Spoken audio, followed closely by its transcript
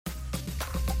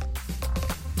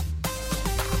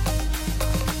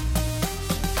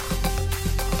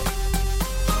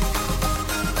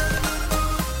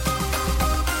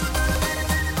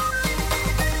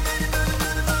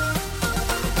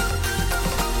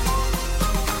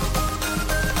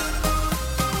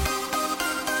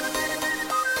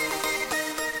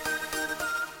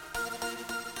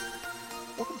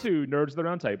to Nerds of the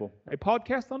Round Table, a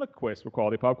podcast on a quest for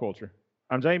quality pop culture.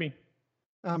 I'm Jamie.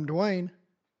 I'm Dwayne.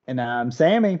 And I'm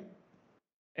Sammy.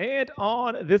 And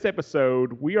on this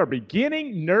episode, we are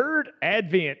beginning Nerd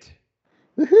Advent.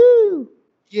 Woohoo!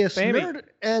 Yes, Sammy. Nerd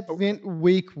Advent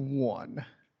Week 1.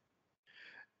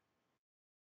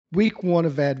 Week 1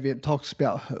 of Advent talks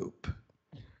about hope.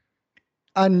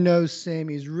 I know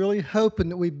Sammy's really hoping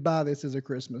that we buy this as a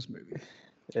Christmas movie.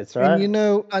 That's right. And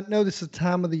I know this is the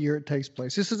time of the year it takes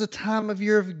place. This is a time of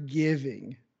year of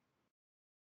giving.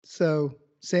 So,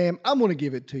 Sam, I'm going to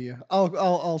give it to you.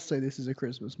 I'll say this is a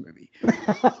Christmas movie.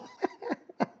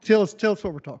 Tell us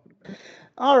what we're talking about.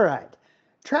 All right.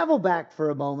 Travel back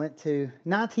for a moment to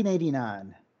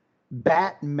 1989.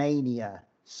 Batmania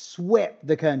swept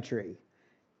the country.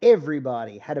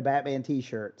 Everybody had a Batman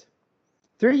t-shirt.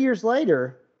 3 years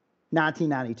later,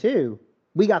 1992,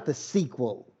 we got the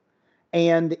sequel.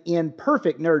 And in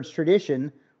perfect Nerds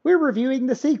tradition, we're reviewing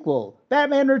the sequel,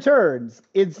 Batman Returns,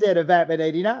 instead of Batman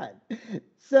 89.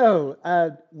 So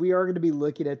we are going to be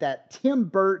looking at that Tim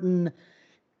Burton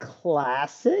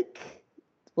classic.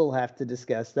 We'll have to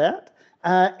discuss that.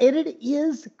 And it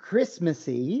is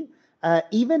Christmassy.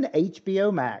 Even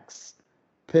HBO Max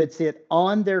puts it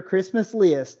on their Christmas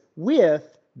list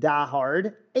with Die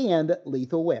Hard and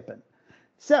Lethal Weapon.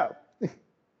 So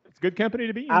It's good company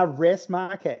to be in. I rest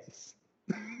my case.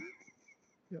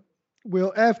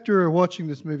 Well, after watching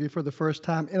this movie for the first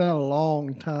time in a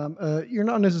long time, you're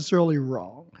not necessarily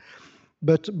wrong.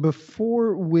 But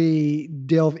before we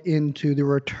delve into the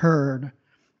return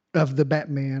of the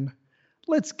Batman,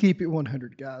 let's keep it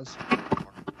 100, guys.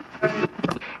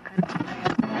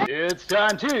 It's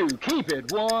time to keep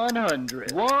it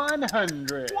 100.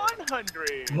 100.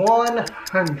 100.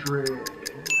 100.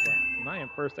 And I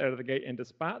am first out of the gate, and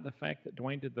despite the fact that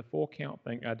Dwayne did the full count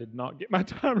thing, I did not get my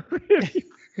timer ready.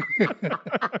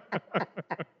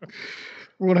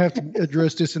 We're going to have to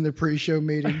address this in the pre-show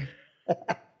meeting.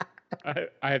 I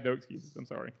have no excuses. I'm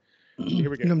sorry.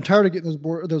 Here we go. And I'm tired of getting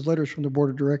those letters from the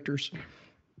board of directors.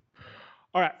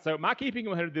 All right, so my Keeping It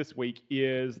 100 this week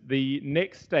is the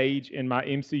next stage in my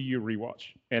MCU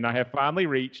rewatch, and I have finally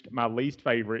reached my least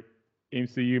favorite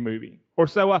MCU movie, or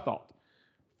so I thought.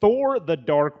 Thor: The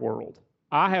Dark World.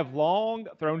 I have long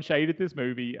thrown shade at this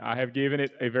movie. I have given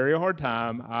it a very hard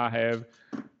time. I have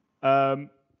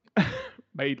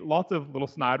made lots of little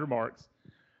snide remarks.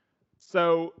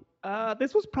 So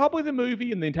this was probably the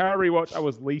movie in the entire rewatch I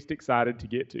was least excited to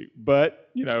get to.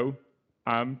 But,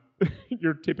 I'm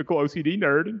your typical OCD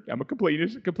nerd. I'm a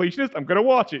completionist. I'm going to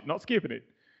watch it, not skipping it.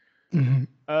 Mm-hmm.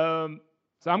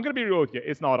 So I'm going to be real with you.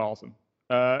 It's not awesome.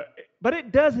 But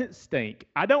it doesn't stink.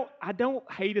 I don't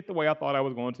hate it the way I thought I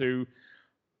was going to.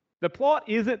 The plot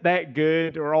isn't that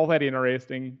good or all that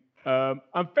interesting.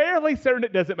 I'm fairly certain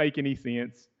it doesn't make any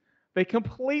sense. They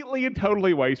completely and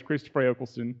totally waste Christopher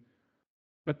Eccleston.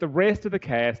 But the rest of the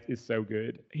cast is so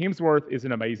good. Hemsworth is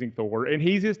an amazing Thor, and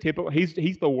he's his typical.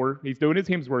 He's Thor. He's doing his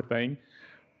Hemsworth thing.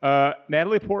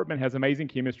 Natalie Portman has amazing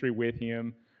chemistry with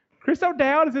him. Chris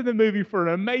O'Dowd is in the movie for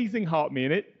an amazing hot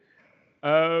minute.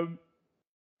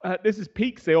 This is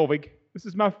peak Selvig. This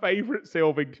is my favorite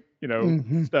Selvig,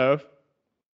 stuff.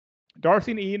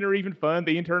 Darcy and Ian are even fun.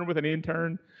 The intern with an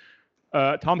intern.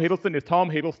 Tom Hiddleston is Tom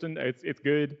Hiddleston. It's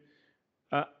good.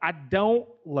 I don't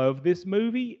love this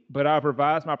movie, but I've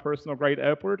revised my personal grade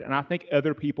upward, and I think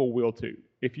other people will too.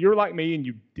 If you're like me and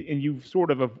you've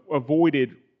sort of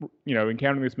avoided,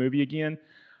 encountering this movie again,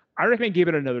 I recommend give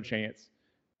it another chance.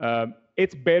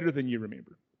 It's better than you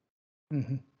remember.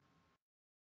 Mm-hmm.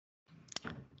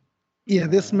 Yeah,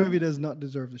 this movie does not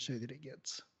deserve the shade that it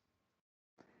gets.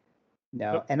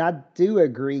 No, and I do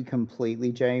agree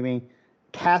completely, Jamie.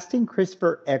 Casting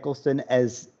Christopher Eccleston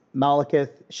as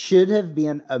Malekith should have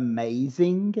been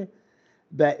amazing,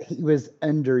 but he was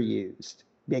underused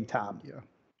big time.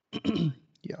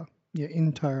 Yeah,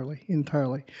 entirely.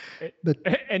 But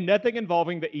and nothing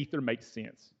involving the ether makes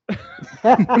sense.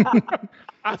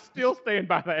 I still stand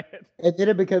by that. And then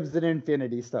it becomes an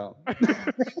Infinity Stone.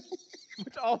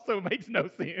 Which also makes no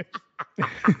sense.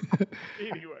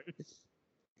 Anyway.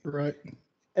 Right.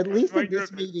 At least in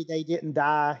this movie, they didn't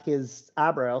dye his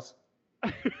eyebrows.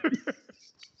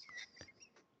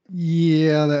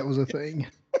 Yeah, that was a thing.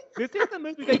 This is the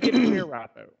movie they get it right,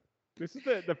 though. This is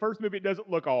the first movie. It doesn't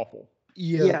look awful.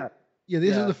 Yeah.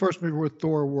 This is the first movie where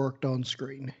Thor worked on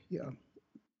screen. Yeah.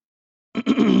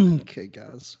 Okay,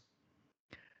 guys.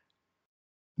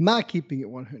 My Keeping It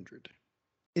 100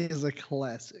 is a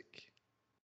classic.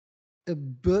 A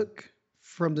book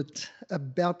from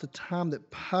about the time that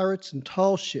pirates and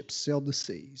tall ships sailed the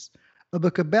seas. A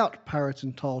book about pirates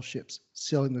and tall ships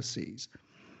sailing the seas.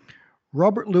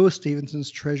 Robert Louis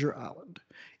Stevenson's Treasure Island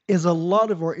is a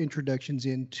lot of our introductions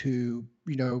into,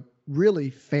 really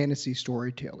fantasy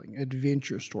storytelling,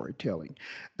 adventure storytelling.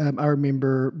 I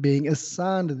remember being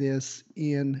assigned this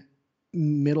in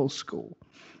middle school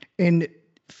and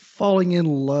falling in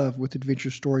love with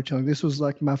adventure storytelling. This was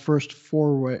like my first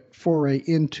foray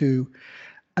into,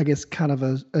 I guess, kind of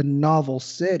a novel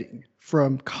setting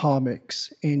from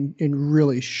comics and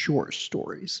really short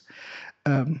stories.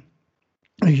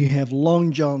 You have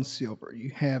Long John Silver.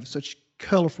 You have such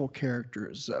colorful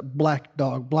characters, Black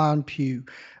Dog, Blind Pew,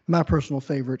 my personal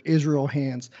favorite, Israel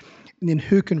Hands. And then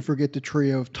who can forget the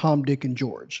trio of Tom, Dick, and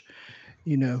George?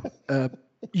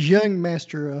 Young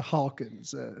Master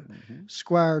Hawkins,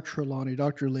 Squire Trelawney,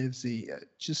 Dr. Livesey,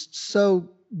 just so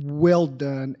well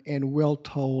done and well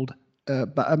told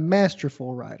by a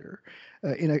masterful writer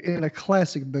in a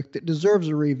classic book that deserves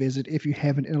a revisit if you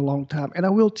haven't in a long time. And I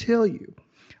will tell you,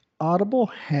 Audible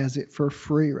has it for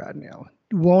free right now.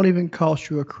 It won't even cost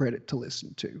you a credit to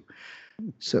listen to.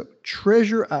 So,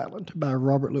 Treasure Island by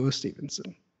Robert Louis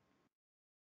Stevenson.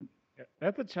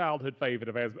 That's a childhood favorite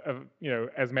of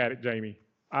asthmatic Jamie.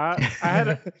 I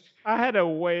had a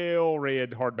well-read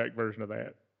hardback version of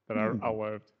that I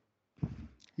loved.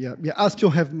 Yeah. I still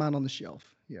have mine on the shelf.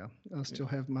 Yeah, I still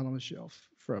have mine on the shelf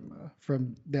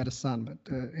from that assignment,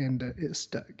 and it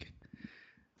stuck.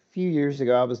 A few years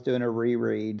ago, I was doing a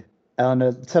reread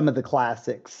on some of the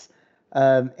classics,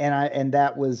 and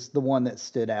that was the one that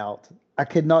stood out. I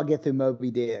could not get through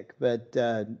Moby Dick, but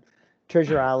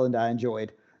Treasure Island I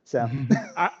enjoyed. So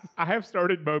I have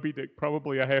started Moby Dick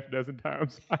probably a half dozen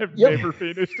times. I have never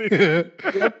finished it.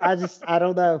 I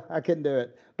don't know. I couldn't do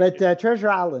it. But Treasure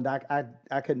Island,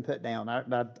 I couldn't put down.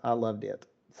 I loved it.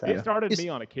 So. It started me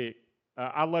on a kick.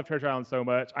 I love Treasure Island so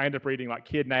much. I ended up reading like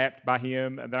Kidnapped by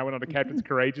him, and then I went on to Captain's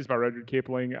Courageous by Rudyard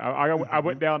Kipling. I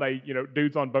went down a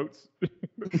dudes on boats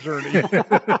journey.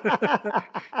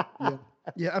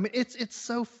 Yeah. I mean, it's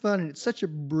so fun and it's such a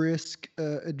brisk,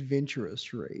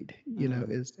 adventurous read.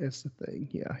 Is the thing.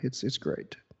 Yeah, it's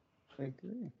great. I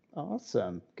agree.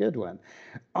 Awesome. Good one.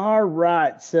 All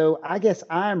right. So I guess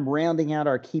I'm rounding out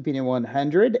our Keeping It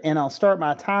 100, and I'll start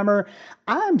my timer.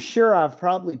 I'm sure I've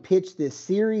probably pitched this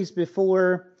series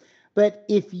before, but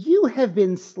if you have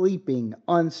been sleeping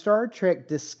on Star Trek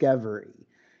Discovery,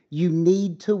 you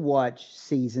need to watch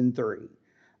season 3.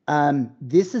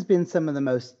 This has been some of the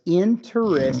most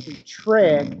interesting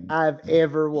Trek I've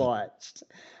ever watched.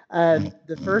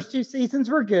 The first 2 seasons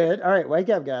were good. All right, wake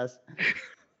up, guys.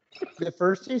 The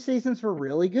first 2 seasons were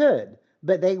really good,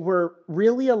 but they were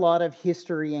really a lot of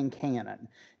history and canon.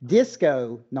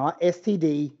 Disco, not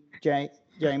STD,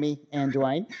 Jamie and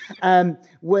Dwayne,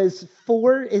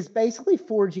 is basically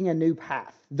forging a new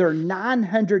path. They're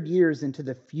 900 years into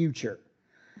the future.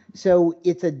 So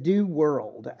it's a new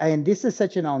world. And this is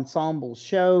such an ensemble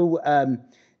show.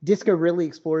 Disco really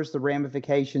explores the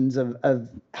ramifications of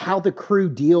how the crew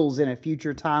deals in a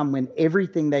future time when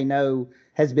everything they know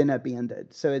has been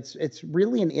upended. So it's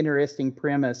really an interesting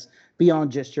premise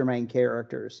beyond just your main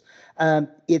characters.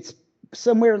 It's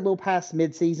somewhere a little past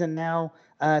mid-season now,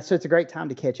 so it's a great time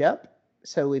to catch up.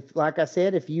 So like I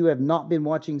said, if you have not been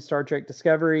watching Star Trek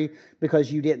Discovery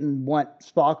because you didn't want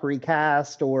Spock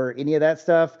recast or any of that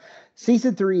stuff,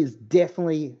 season 3 is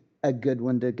definitely a good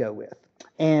one to go with.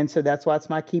 And so that's why it's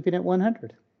my Keeping It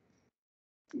 100.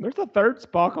 There's a third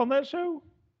Spock on that show?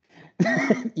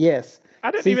 Yes. I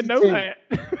didn't even know that.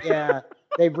 Yeah.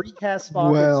 They recast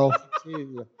Spock in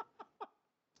season 2.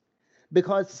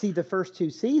 Because, see, the first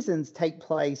 2 seasons take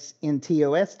place in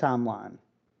TOS timeline.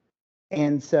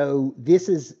 And so this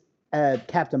is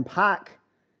Captain Pike.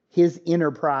 His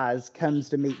Enterprise comes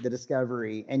to meet the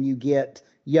Discovery, and you get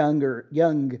young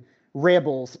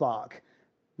rebel Spock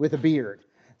with a beard.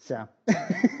 So.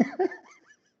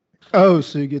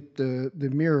 So you get the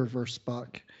Mirrorverse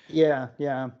Spock.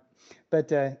 Yeah.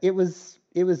 But it was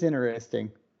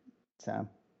interesting. So,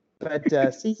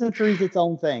 but season 3 is its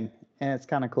own thing, and it's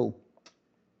kind of cool.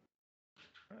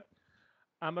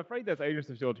 I'm afraid that's Agents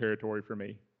of S.H.I.E.L.D. territory for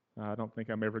me. I don't think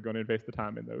I'm ever going to invest the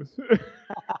time in those.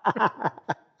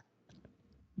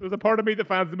 There's a part of me that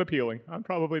finds them appealing. I'm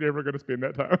probably never going to spend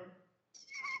that time.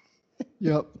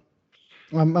 Yep.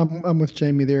 I'm with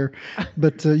Jamie there,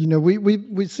 but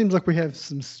we seems like we have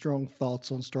some strong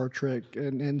thoughts on Star Trek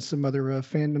and some other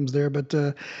fandoms there. But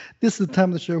this is the time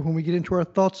of the show when we get into our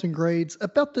thoughts and grades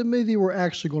about the movie we're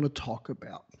actually going to talk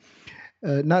about.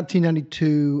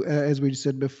 1992, as we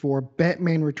said before,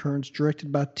 Batman Returns,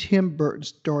 directed by Tim Burton,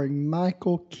 starring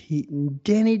Michael Keaton,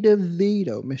 Danny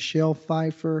DeVito, Michelle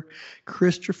Pfeiffer,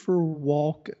 Christopher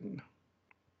Walken.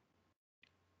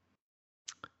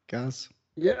 Guys.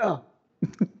 Yeah.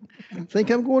 I think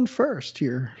I'm going first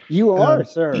here. You are,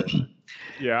 sir.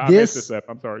 Yeah, I This messed this up.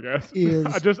 I'm sorry, guys. is-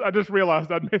 I just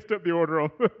realized I'd messed up the order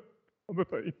on the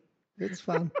thing. It's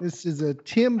fine. This is a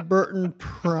Tim Burton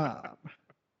prime.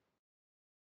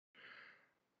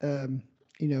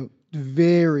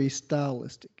 Very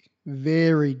stylistic,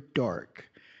 very dark,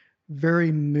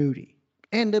 very moody,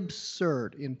 and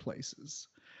absurd in places.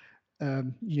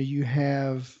 You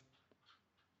have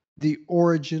the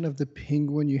origin of the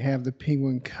penguin. You have the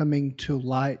penguin coming to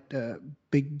light,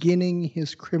 beginning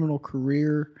his criminal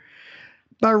career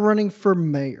by running for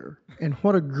mayor. And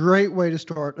what a great way to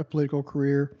start a political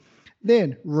career.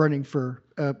 Then running for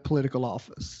political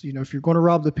office. If you're going to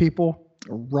rob the people,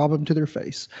 rob them to their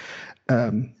face.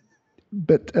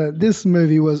 But this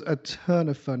movie was a ton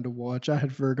of fun to watch. I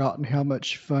had forgotten how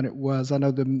much fun it was. I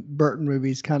know the Burton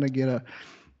movies kind of get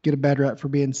a bad rap for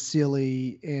being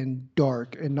silly and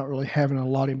dark and not really having a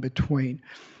lot in between.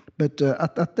 But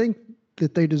I think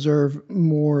that they deserve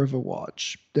more of a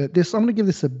watch. I'm going to give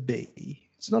this a B.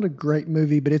 It's not a great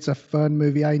movie, but it's a fun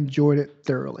movie. I enjoyed it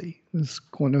thoroughly. It's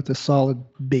going with a solid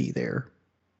B there.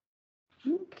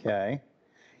 Okay.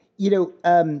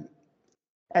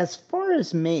 As far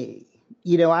as me,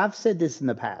 I've said this in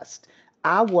the past.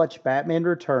 I watch Batman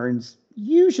Returns.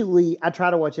 Usually, I try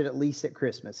to watch it at least at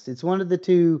Christmas. It's one of the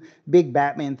two big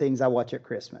Batman things I watch at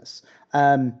Christmas.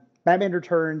 Batman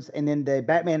Returns and then the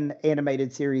Batman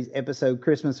animated series episode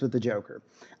Christmas with the Joker.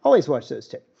 Always watch those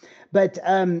two. But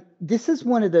this is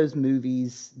one of those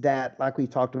movies that, like we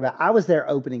talked about, I was there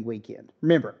opening weekend.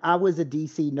 Remember, I was a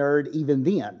DC nerd even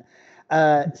then.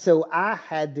 So I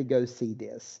had to go see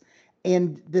this.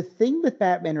 And the thing with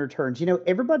Batman Returns,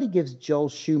 everybody gives Joel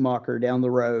Schumacher down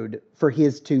the road for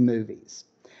his two movies.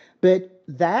 But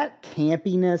that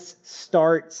campiness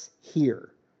starts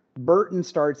here. Burton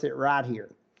starts it right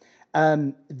here.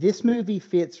 This movie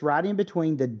fits right in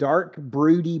between the dark,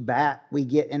 broody Bat we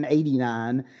get in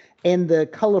 '89 and the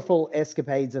colorful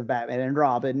escapades of Batman and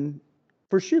Robin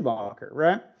for Schumacher,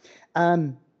 right?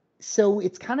 So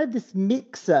it's kind of this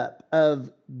mix-up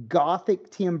of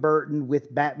gothic Tim Burton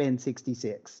with Batman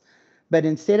 '66. But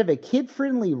instead of a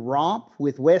kid-friendly romp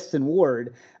with Weston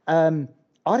Ward,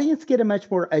 audience get a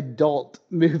much more adult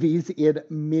movies in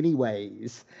many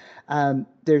ways.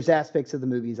 There's aspects of the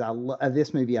movies of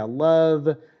this movie I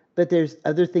love, but there's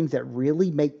other things that really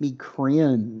make me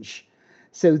cringe.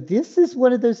 So this is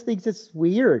one of those things that's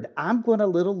weird. I'm going a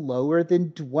little lower than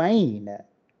Dwayne.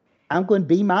 I'm going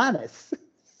B-.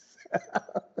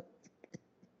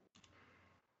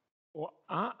 Well,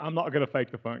 I'm not going to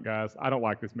fake the funk, guys. I don't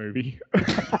like this movie.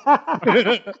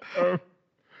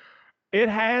 It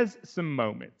has some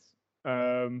moments, but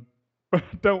I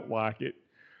don't like it.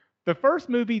 The first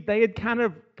movie, they had kind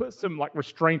of put some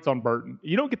restraints on Burton.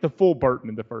 You don't get the full Burton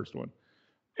in the first one,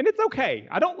 and it's okay.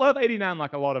 I don't love '89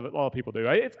 like a lot of people do.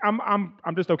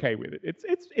 I'm just okay with it.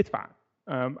 It's fine.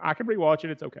 I can rewatch it.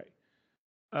 It's okay.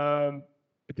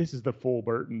 But this is the full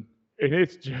Burton, and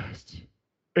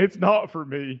it's not for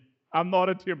me. I'm not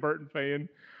a Tim Burton fan.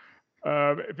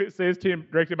 If it says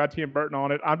directed by Tim Burton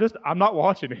on it, I'm not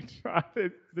watching it. I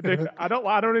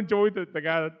don't enjoy the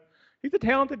guy. He's a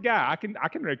talented guy. I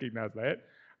can recognize that.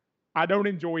 I don't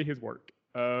enjoy his work.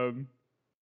 I'm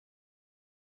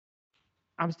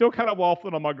still kind of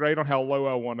waffling on my grade on how low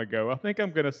I want to go. I think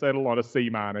I'm going to settle on a C-.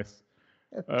 I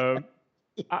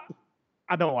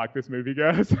don't like this movie,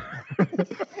 guys.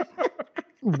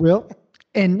 Well,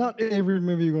 and not every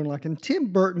movie you're going to like. And Tim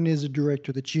Burton is a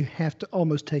director that you have to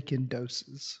almost take in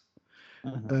doses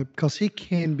because he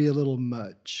can be a little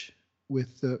much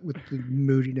with the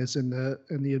moodiness and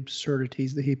the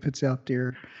absurdities that he puts out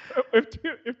there.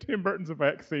 If Tim Burton's a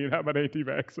vaccine, I'm an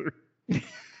anti-vaxxer.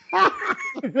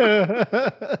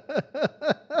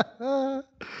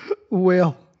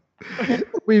 Well,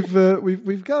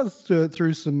 we've gone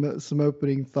through some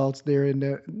opening thoughts there, and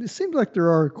it seems like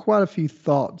there are quite a few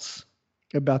thoughts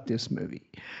about this movie.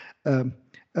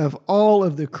 Of all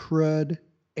of the crud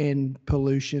and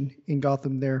pollution in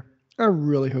Gotham there, I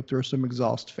really hope there are some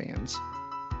exhaust fans.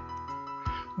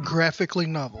 Graphically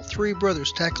Novel. Three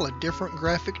brothers tackle a different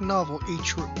graphic novel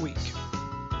each week.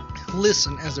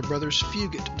 Listen as the brothers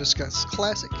Fugit discuss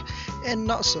classic and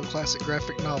not so classic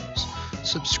graphic novels.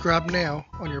 Subscribe now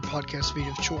on your podcast feed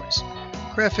of choice.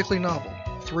 Graphically Novel.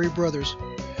 Three brothers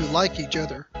who like each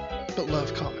other but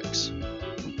love comics.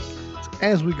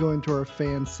 As we go into our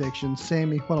fan section,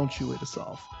 Sammy, why don't you lead us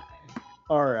off?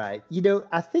 All right.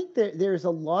 I think that there's a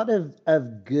lot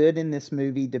of good in this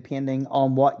movie depending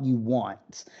on what you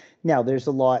want. Now, there's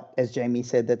a lot, as Jamie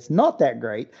said, that's not that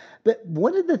great. But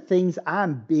one of the things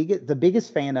the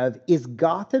biggest fan of is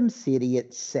Gotham City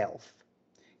itself.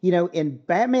 In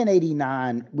Batman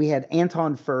 89, we had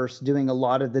Anton Furst doing a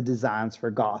lot of the designs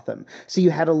for Gotham. So you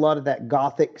had a lot of that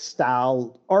Gothic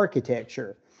style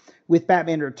architecture. With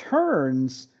Batman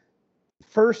Returns,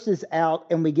 Furst is out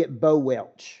and we get Bo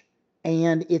Welch.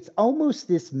 And it's almost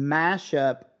this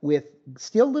mashup with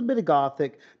still a little bit of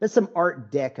Gothic, but some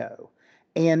Art Deco.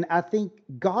 And I think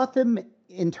Gotham,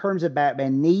 in terms of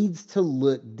Batman, needs to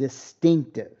look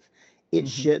distinctive. It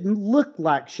shouldn't look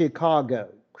like Chicago,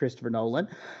 Christopher Nolan,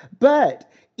 but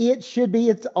it should be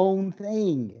its own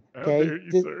thing. Okay. How dare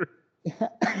you, sir.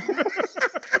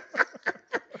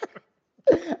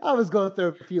 I was going to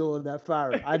throw fuel in that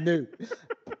fire. I knew.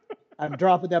 I'm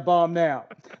dropping that bomb now.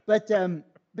 But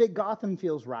Gotham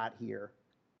feels right here.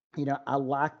 I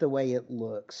like the way it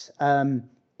looks. And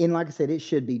like I said, it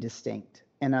should be distinct.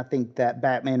 And I think that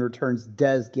Batman Returns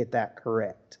does get that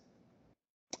correct.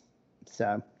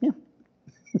 So, yeah.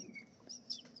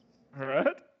 All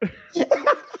right.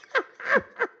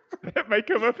 That may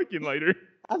come up again later.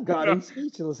 I've got him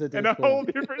speechless at this in a point. whole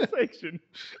different section.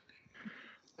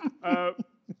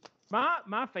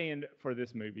 My fan for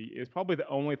this movie is probably the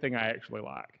only thing I actually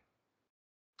like.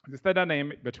 It's the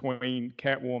dynamic between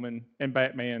Catwoman and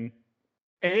Batman,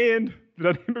 and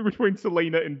the dynamic between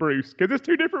Selina and Bruce, because it's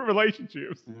two different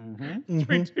relationships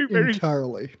between two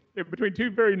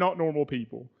very not normal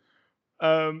people.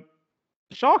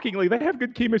 Shockingly, they have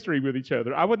good chemistry with each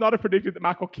other. I would not have predicted that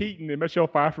Michael Keaton and Michelle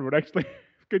Pfeiffer would actually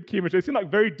have good chemistry. They seem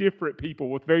like very different people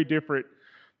with very different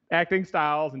acting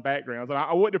styles and backgrounds. And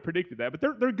I wouldn't have predicted that, but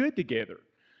they're good together.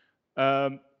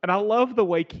 And I love the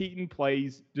way Keaton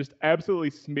plays just absolutely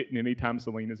smitten anytime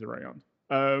Selina's around.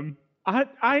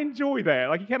 I enjoy that.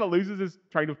 Like, he kind of loses his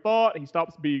train of thought. He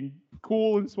stops being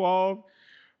cool and suave.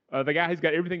 The guy who's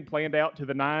got everything planned out to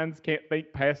the nines can't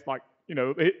think past, like,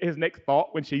 his next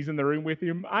thought when she's in the room with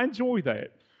him. I enjoy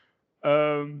that.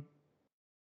 Okay,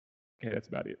 that's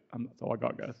about it. That's all I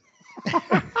got, guys.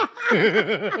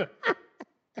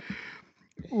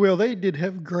 Well, they did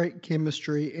have great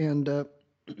chemistry, and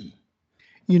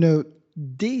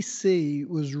DC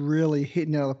was really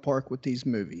hitting out of the park with these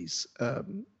movies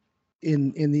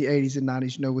in the 80s and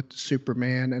 90s. With the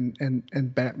Superman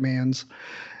and Batman's.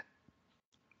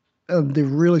 They're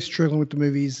really struggling with the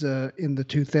movies in the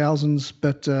 2000s,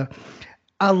 but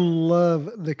I love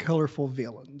the colorful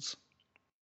villains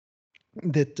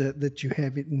that you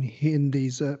have in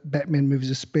these Batman movies,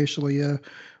 especially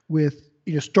with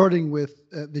starting with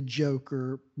the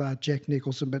Joker by Jack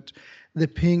Nicholson, but the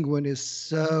Penguin is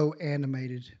so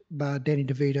animated by Danny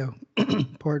DeVito.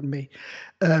 Pardon me.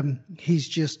 He's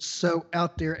just so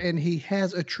out there, and he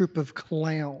has a troop of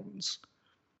clowns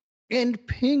and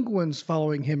penguins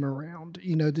following him around.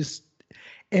 This,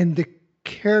 and the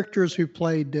characters who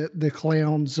played the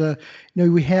clowns.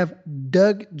 We have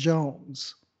Doug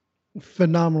Jones,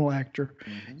 phenomenal actor.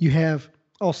 You have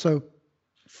also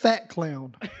Fat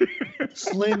Clown,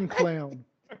 Slim Clown,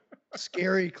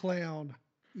 Scary Clown,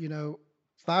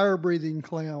 Fire Breathing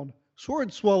Clown,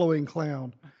 Sword Swallowing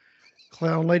Clown,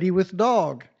 Clown Lady with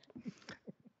Dog.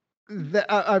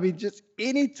 Just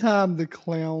anytime the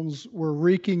clowns were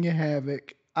wreaking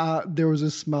havoc, there was a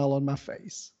smile on my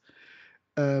face.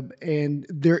 And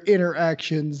their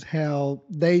interactions, how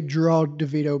they draw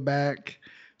DeVito back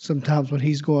sometimes when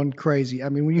he's going crazy.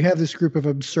 When you have this group of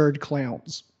absurd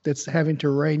clowns that's having to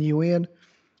rein you in,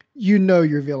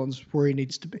 your villain's where he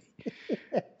needs to be.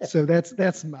 So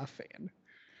that's my fan.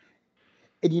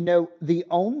 And the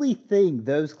only thing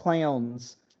those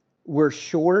clowns were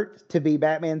short to be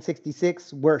Batman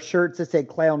 66 were shirts that said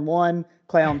Clown 1,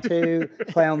 Clown 2,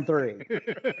 Clown 3.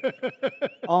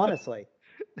 Honestly.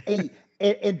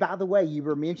 And by the way, you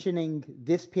were mentioning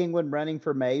this Penguin running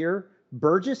for mayor.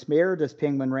 Burgess Meredith's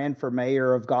Penguin ran for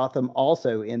mayor of Gotham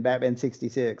also in Batman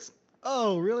 66.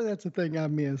 Oh, really? That's a thing I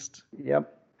missed.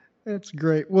 Yep. That's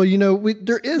great. Well,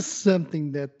 there is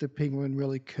something that the Penguin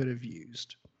really could have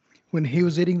used. When he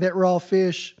was eating that raw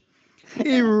fish,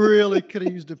 he really could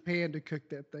have used a pan to cook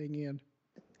that thing in.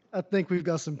 I think we've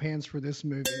got some pans for this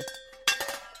movie.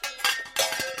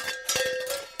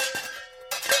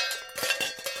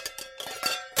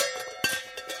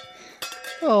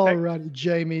 All righty,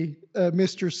 Jamie,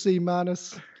 Mr. C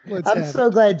minus. I'm so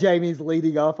glad Jamie's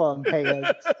leading off on pans.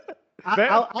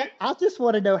 I just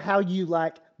want to know how you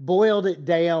boiled it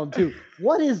down to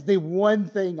what is the one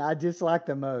thing I dislike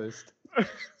the most.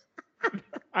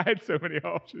 I had so many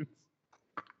options.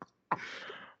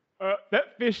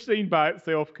 That fish scene by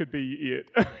itself could be it.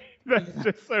 That's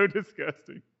just so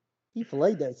disgusting. He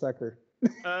filleted that sucker.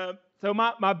 So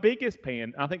my biggest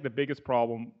pan, I think the biggest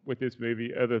problem with this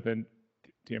movie, other than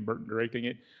Tim Burton directing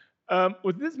it,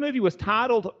 Was this movie was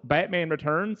titled Batman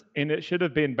Returns, and it should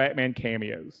have been Batman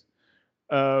Cameos.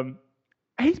 Um,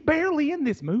 he's barely in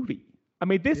this movie. I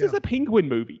mean, this is a Penguin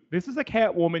movie. This is a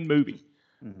Catwoman movie.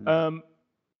 Mhm.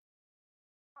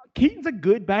 Keaton's a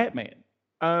good Batman.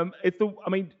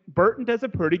 Burton does a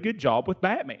pretty good job with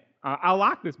Batman. I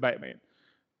like this Batman,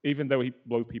 even though he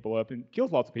blows people up and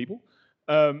kills lots of people.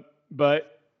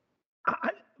 But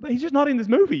he's just not in this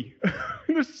movie.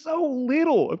 There's so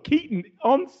little of Keaton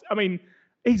on. I mean,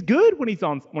 he's good when he's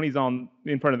on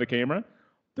in front of the camera.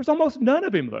 There's almost none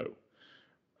of him though,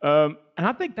 and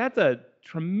I think that's a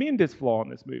tremendous flaw in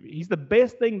this movie. He's the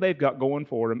best thing they've got going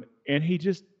for him, and he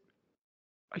just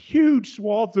a huge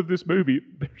swaths of this movie.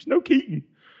 There's no Keaton,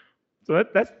 so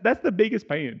that's the biggest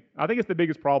pain. I think it's the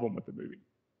biggest problem with the movie.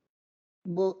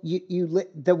 Well,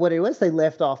 what it was, they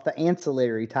left off the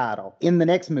ancillary title in the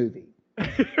next movie.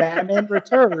 Batman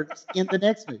Returns in the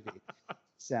next movie.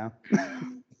 So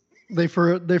They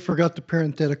forgot the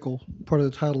parenthetical part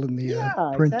of the title in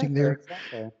the printing there.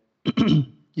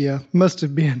 Exactly. Yeah, must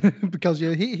have been because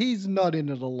he's not in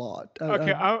it a lot.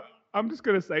 Okay, I'm just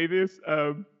gonna say this.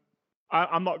 I'm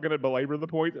not gonna belabor the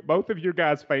point. Both of your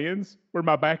guys' fans were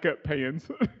my backup fans.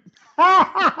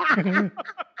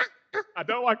 I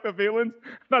don't like the villains,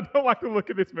 and I don't like the look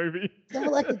of this movie. I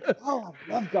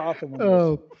love Gotham.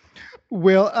 Oh,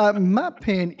 well, my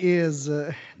pen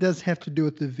does have to do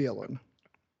with the villain,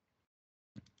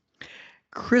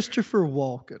 Christopher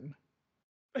Walken.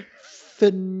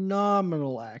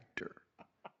 Phenomenal actor,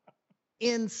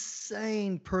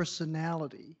 insane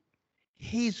personality.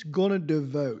 He's gonna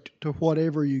devote to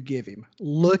whatever you give him.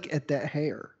 Look at that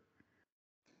hair.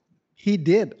 He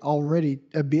did already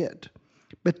a bit.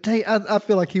 But I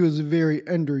feel like he was very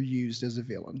underused as a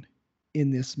villain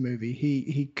in this movie.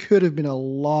 He could have been a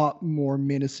lot more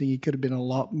menacing. He could have been a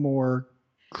lot more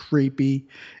creepy,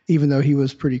 even though he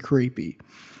was pretty creepy.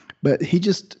 But he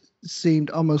just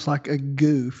seemed almost like a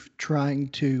goof trying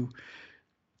to,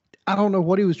 I don't know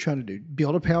what he was trying to do,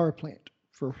 build a power plant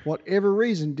for whatever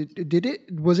reason.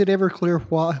 Was it ever clear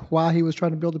why he was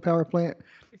trying to build a power plant?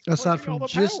 Aside from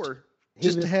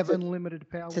just to have unlimited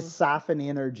power, to siphon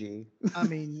energy. I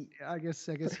mean, I guess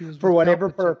he was for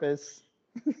whatever Palpatine. Purpose.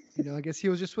 I guess he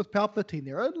was just with Palpatine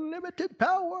there. Unlimited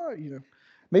power.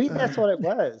 Maybe that's what it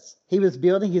was. He was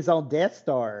building his own Death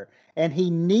Star, and he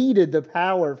needed the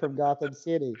power from Gotham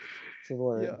City.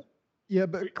 Yeah,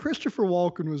 but Christopher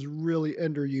Walken was really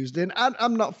underused, and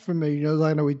I'm not familiar.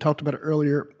 I know we talked about it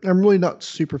earlier. I'm really not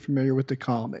super familiar with the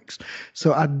comics,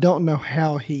 so I don't know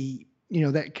how he,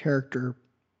 that character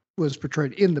was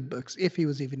portrayed in the books, if he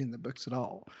was even in the books at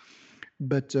all.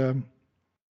 But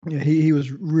he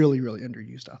was really, really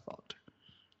underused, I thought.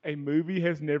 A movie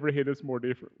has never hit us more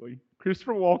differently.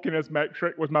 Christopher Walken as Max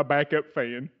Shrek was my backup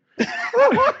fan.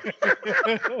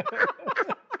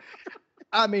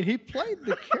 I mean, he played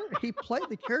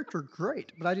the character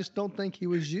great, but I just don't think he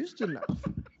was used enough.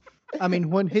 I mean,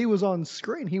 when he was on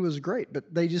screen, he was great,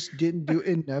 but they just didn't do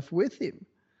enough with him.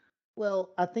 Well,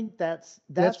 I think that's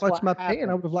what's my happens. pain.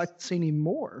 I would have liked to seen him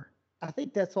more. I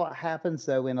think that's what happens,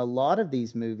 though, in a lot of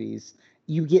these movies.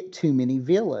 You get too many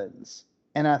villains.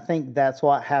 And I think that's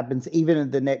what happens even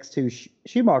in the next two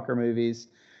Schumacher movies.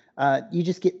 You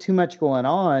just get too much going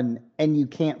on, and you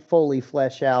can't fully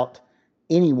flesh out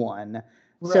anyone.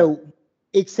 Right. So,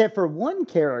 except for one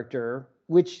character,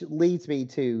 which leads me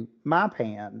to my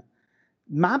pan.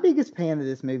 My biggest pan of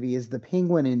this movie is the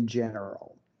Penguin in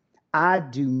general. I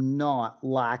do not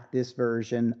like this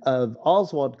version of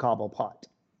Oswald Cobblepot.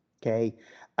 Okay.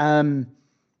 And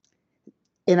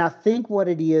I think what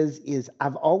it is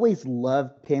I've always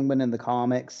loved Penguin in the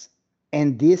comics,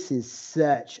 and this is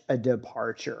such a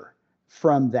departure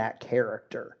from that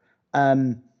character.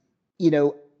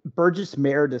 Burgess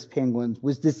Meredith's Penguin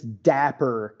was this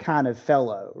dapper kind of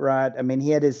fellow, right? I mean,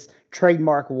 he had his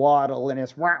trademark waddle and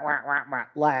his wah, wah, wah, wah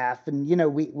laugh. And,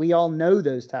 we all know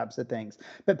those types of things.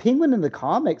 But Penguin in the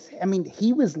comics, I mean,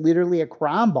 he was literally a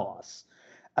crime boss.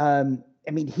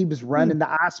 He was running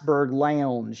the Iceberg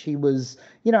Lounge. He was,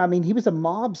 he was a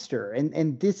mobster.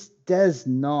 And this does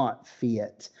not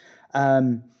fit.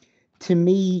 To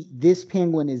me, this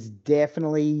Penguin is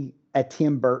definitely a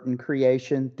Tim Burton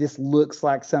creation. This looks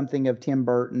like something of Tim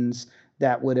Burton's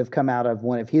that would have come out of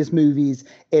one of his movies,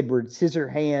 Edward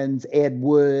Scissorhands, Ed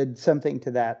Wood, something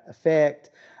to that effect.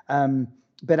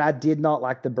 But I did not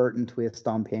like the Burton twist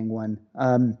on Penguin.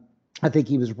 I think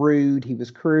he was rude. He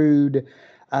was crude.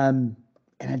 And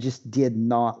I just did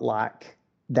not like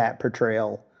that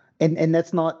portrayal. And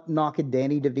that's not knocking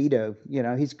Danny DeVito.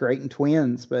 He's great in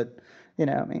Twins, but,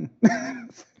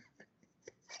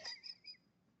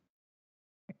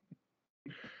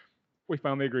 We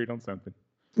finally agreed on something.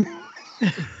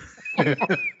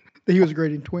 He was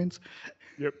grading twins.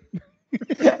 Yep.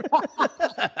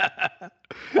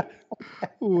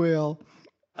 Well,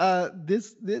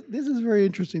 this is very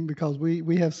interesting because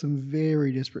we have some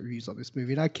very disparate views on this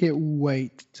movie, and I can't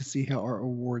wait to see how our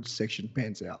awards section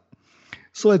pans out.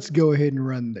 So let's go ahead and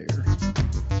run there.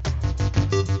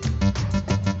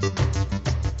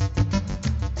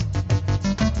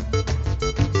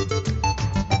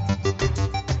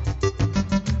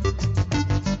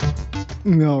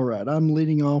 All right, I'm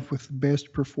leading off with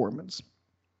best performance.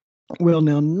 Well,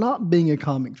 now, not being a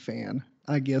comic fan,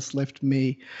 I guess, left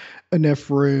me enough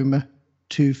room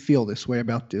to feel this way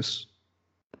about this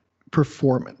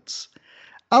performance.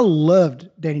 I loved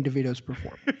Danny DeVito's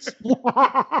performance.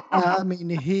 I mean,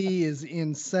 he is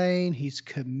insane. He's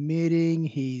committing.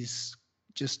 He's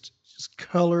just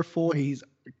colorful. He's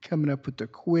coming up with the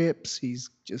quips. He's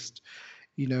just,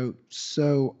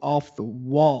 so off the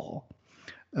wall.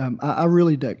 I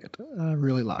really dug it. I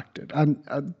really liked it. I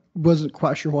wasn't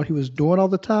quite sure what he was doing all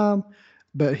the time,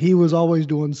 but he was always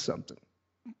doing something.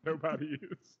 Nobody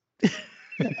is.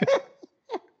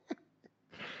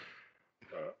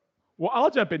 Well, I'll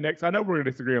jump in next. I know we're going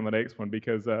to disagree on the next one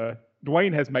because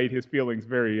Dwayne has made his feelings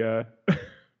very,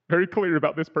 very clear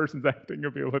about this person's acting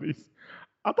abilities.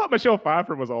 I thought Michelle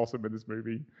Pfeiffer was awesome in this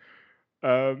movie.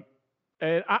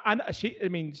 And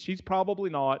she's probably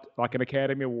not like an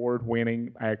Academy Award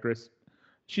winning actress.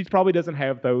 She probably doesn't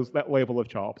have that level of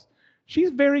chops. She's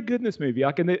very good in this movie.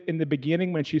 Like in the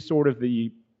beginning, when she's sort of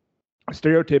the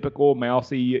stereotypical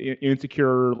mousy,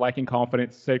 insecure, lacking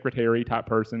confidence secretary type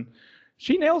person,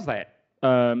 she nails that.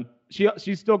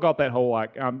 She's still got that whole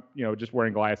like I'm just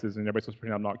wearing glasses and everybody's supposed to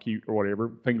pretend I'm not cute or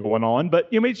whatever thing going on. But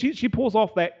she pulls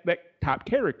off that type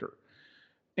character.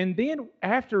 And then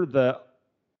after the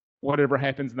whatever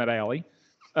happens in that alley,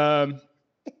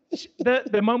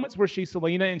 the moments where she's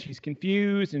Selena and she's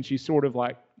confused and she's sort of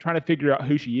like trying to figure out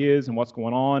who she is and what's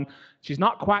going on. She's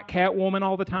not quite Catwoman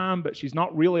all the time, but she's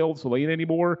not really old Selena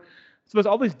anymore. So there's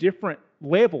all these different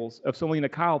levels of Selena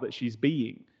Kyle that she's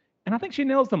being. And I think she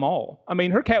nails them all. I mean,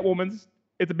 her Catwoman's,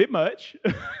 it's a bit much.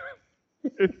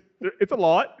 it's a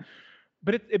lot.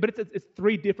 But it's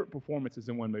three different performances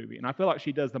in one movie. And I feel like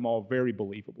she does them all very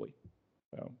believably.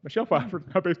 So, Michelle Pfeiffer's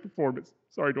my best performance.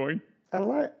 Sorry, Dwayne. I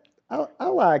like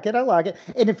it. I like it.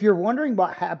 And if you're wondering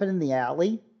what happened in the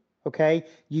alley, okay,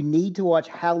 you need to watch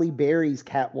Halle Berry's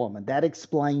Catwoman. That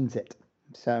explains it.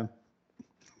 So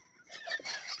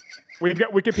we've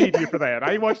got Wikipedia for that.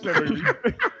 I watched that movie.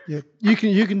 Yeah,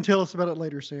 you can tell us about it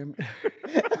later, Sam.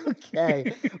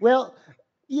 Okay. Well,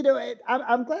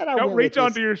 I'm glad I don't reach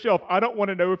onto your shelf. I don't want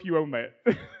to know if you own that.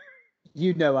 I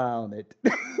own it.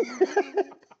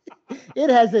 It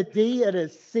has a D and a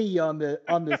C on the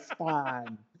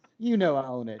spine. I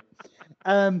own it.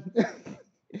 And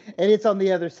it's on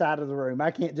the other side of the room. I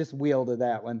can't just wheel to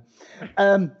that one.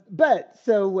 But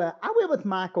I went with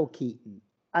Michael Keaton.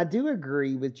 I do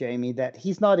agree with Jamie that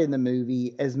he's not in the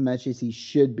movie as much as he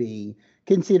should be,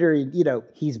 considering,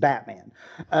 he's Batman.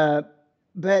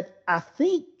 But I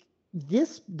think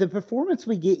the performance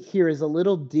we get here is a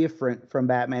little different from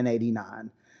Batman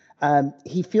 89.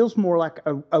 He feels more like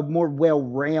a more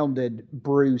well-rounded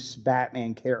Bruce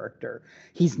Batman character.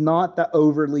 He's not the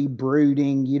overly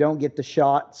brooding. You don't get the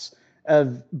shots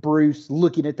of Bruce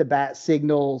looking at the bat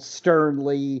signal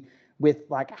sternly with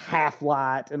like half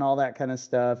light and all that kind of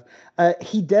stuff.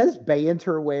 He does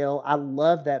banter well. I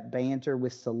love that banter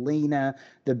with Selena,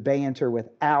 the banter with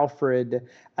Alfred.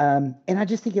 And I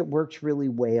just think it works really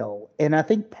well. And I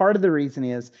think part of the reason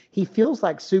is he feels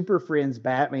like Super Friends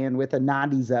Batman with a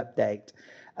 90s update.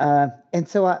 And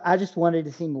so I just wanted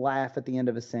to see him laugh at the end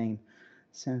of a scene.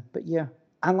 So, but yeah,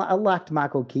 I liked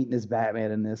Michael Keaton as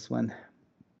Batman in this one.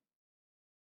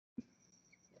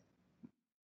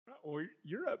 Well,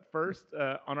 you're up first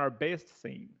on our best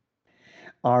scene.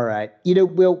 All right.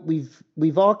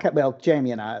 We've all,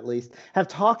 Jamie and I at least, have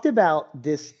talked about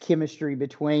this chemistry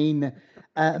between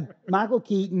Michael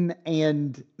Keaton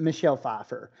and Michelle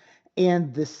Pfeiffer.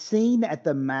 And the scene at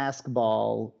the mask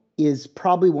ball is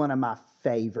probably one of my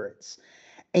favorites.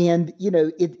 And,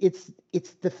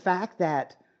 it's the fact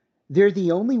that they're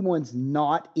the only ones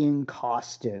not in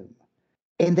costume.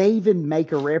 And they even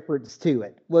make a reference to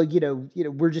it. Well,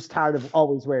 we're just tired of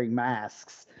always wearing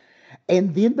masks.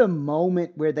 And then the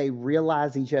moment where they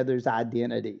realize each other's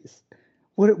identities.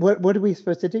 What are we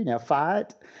supposed to do now?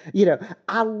 Fight?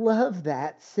 I love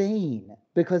that scene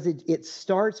because it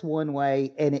starts one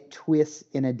way and it twists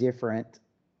in a different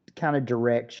kind of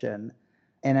direction.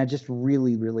 And I just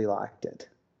really, really liked it.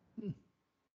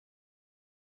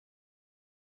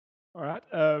 All right.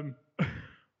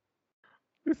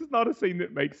 This is not a scene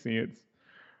that makes sense.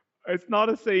 It's not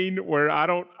a scene where I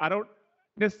don't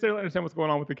necessarily understand what's going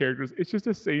on with the characters. It's just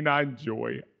a scene I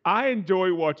enjoy. I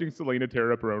enjoy watching Selena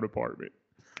tear up her own apartment.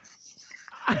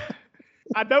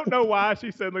 I don't know why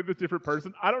she's suddenly this different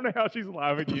person. I don't know how she's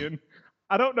alive again.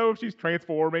 I don't know if she's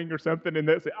transforming or something in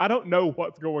that. I don't know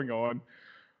what's going on.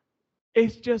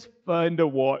 It's just fun to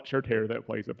watch her tear that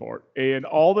place apart. And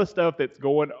all the stuff that's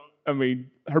going, I mean,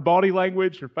 her body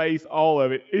language, her face, all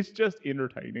of it, it's just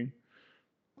entertaining.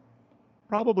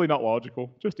 Probably not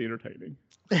logical, just entertaining.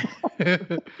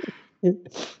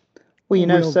 Well, you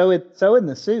know, so in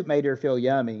the suit made her feel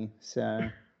yummy. So,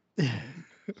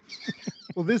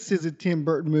 well, this is a Tim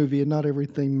Burton movie, and not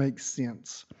everything makes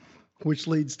sense, which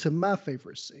leads to my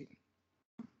favorite scene.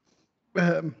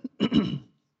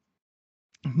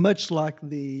 Much like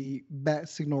the bat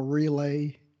signal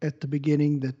relay at the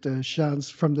beginning that shines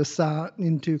from the side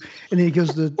into, and then he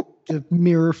goes the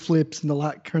mirror flips and the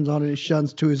light turns on and it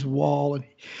shines to his wall and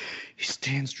he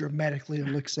stands dramatically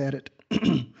and looks at it.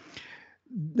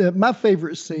 My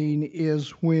favorite scene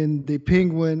is when the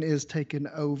Penguin is taking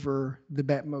over the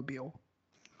Batmobile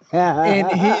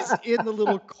and he's in the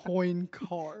little coin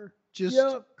car just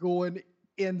going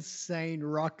insane,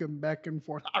 rocking back and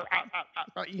forth,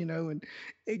 you know, and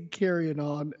carrying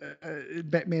on.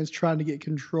 Batman's trying to get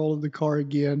control of the car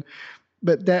again,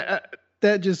 but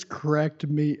that just cracked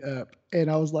me up, and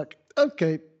I was like,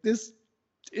 okay, this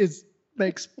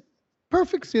makes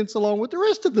perfect sense along with the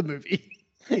rest of the movie,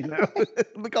 you know,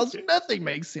 because nothing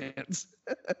makes sense.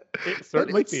 It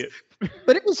certainly did.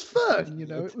 But it was fun, you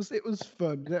know. It was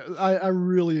fun. I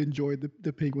really enjoyed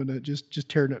the Penguin just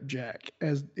tearing up Jack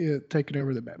as taking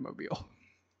over the Batmobile.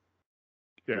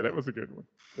 Yeah, that was a good one.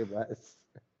 It was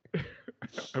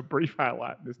a brief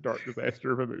highlight in this dark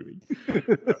disaster of a movie.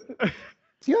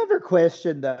 Do you ever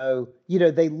question, though, you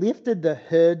know, they lifted the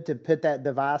hood to put that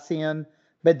device in,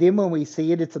 but then when we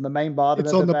see it, it's on the main bottom.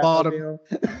 It's on the bottom.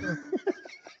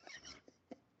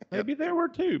 Maybe there were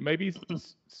two. Maybe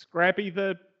Scrappy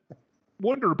the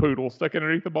Wonder Poodle stuck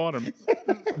underneath the bottom.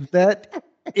 That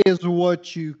is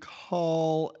what you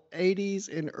call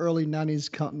 80s and early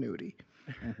 90s continuity.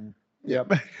 Mm-hmm.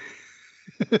 Yep.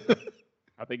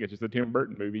 I think it's just a Tim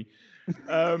Burton movie.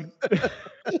 Don't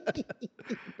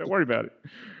worry about it.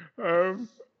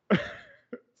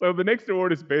 So the next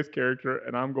award is Best Character,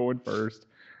 and I'm going first.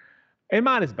 And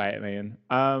mine is Batman.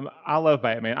 I love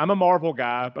Batman. I'm a Marvel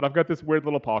guy, but I've got this weird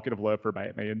little pocket of love for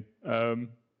Batman.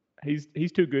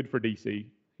 He's too good for DC.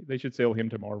 They should sell him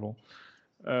to Marvel.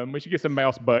 We should get some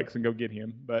mouse bucks and go get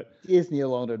him. But Disney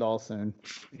will own it all soon.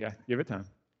 Yeah, give it time.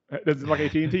 It's like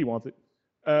AT&T wants it.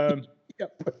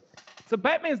 Yep. So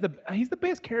Batman's he's the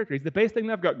best character. He's the best thing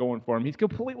I've got going for him. He's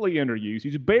completely underused.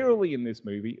 He's barely in this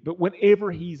movie, but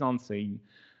whenever he's on scene,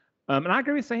 and I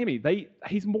agree with Sammy,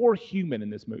 he's more human in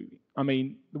this movie. I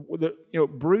mean,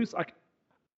 Bruce, I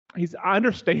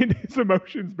understand his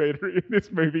emotions better in this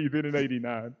movie than in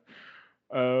 '89,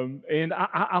 and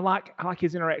I like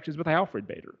his interactions with Alfred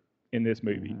better in this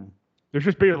movie. Mm-hmm. There's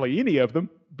just barely any of them,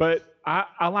 but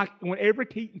I like whenever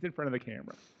Keaton's in front of the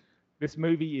camera. This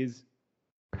movie is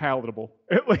palatable,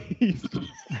 at least.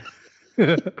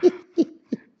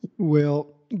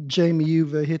 Well, Jamie,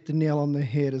 you've hit the nail on the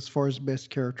head as far as best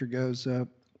character goes.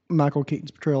 Michael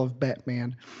Keaton's portrayal of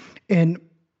Batman. And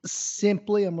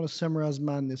simply, I'm going to summarize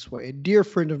mine this way. A dear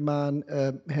friend of mine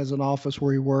has an office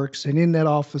where he works, and in that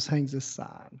office hangs a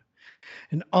sign.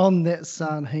 And on that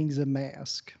sign hangs a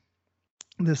mask.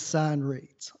 The sign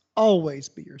reads, "Always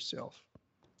be yourself,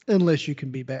 unless you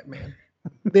can be Batman.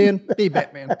 Then be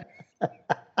Batman."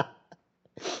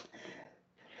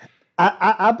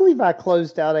 I believe I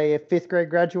closed out a 5th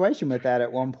grade graduation with that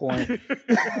at one point.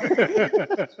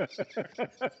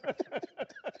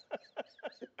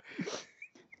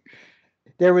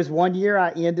 There was one year I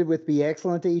ended with "be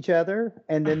excellent to each other,"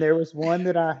 and then there was one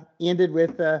that I ended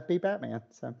with "be Batman."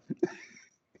 So,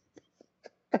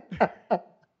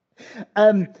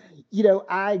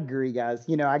 I agree, guys.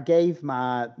 I gave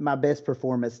my best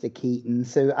performance to Keaton,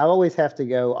 so I always have to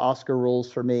go Oscar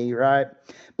rules for me, right?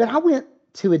 But I went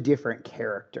to a different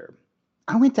character.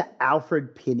 I went to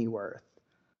Alfred Pennyworth.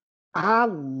 I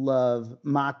love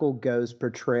Michael Gough's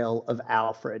portrayal of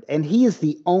Alfred, and he is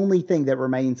the only thing that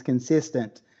remains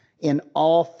consistent in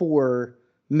all 4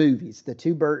 movies, the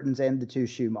 2 Burtons and the 2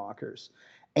 Schumachers.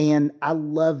 And I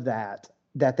love that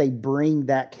they bring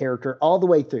that character all the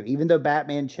way through. Even though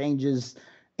Batman changes,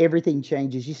 everything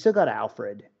changes, you still got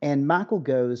Alfred. And Michael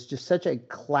Gough is just such a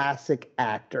classic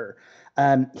actor.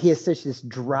 He has such this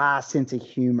dry sense of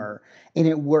humor, and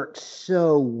it works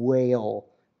so well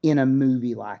in a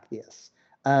movie like this.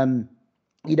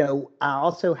 I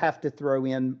also have to throw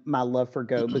in my love for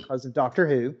Go because of Doctor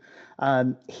Who.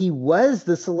 He was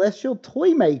the Celestial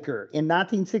Toy Maker in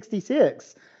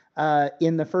 1966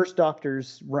 in the first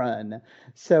Doctor's run.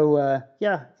 So,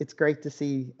 yeah, it's great to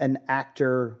see an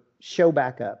actor show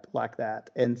back up like that.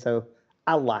 And so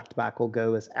I liked Michael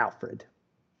Go as Alfred.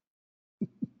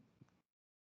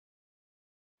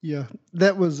 Yeah,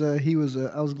 that was he was.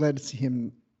 I was glad to see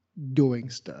him doing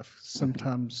stuff.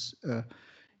 Sometimes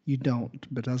you don't,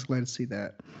 but I was glad to see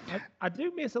that. I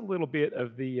do miss a little bit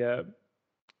of the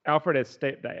Alfred as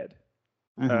stepdad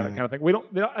kind of thing. We don't.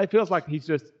 It feels like he's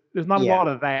just. There's not a lot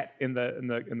of that in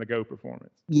the Go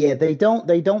performance. Yeah, they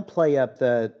don't play up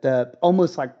the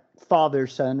almost like father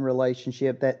son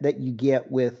relationship that you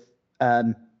get with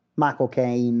Michael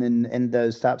Caine and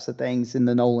those types of things in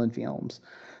the Nolan films.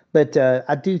 But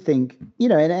I do think,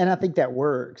 and I think that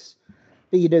works.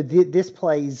 But, this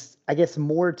plays, I guess,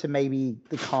 more to maybe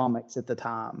the comics at the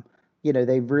time.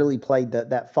 They really played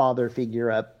that father figure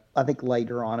up, I think,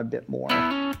 later on a bit more.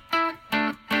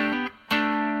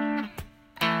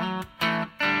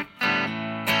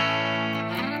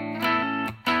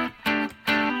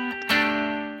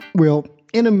 Well,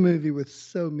 in a movie with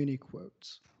so many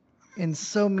quotes and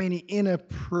so many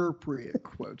inappropriate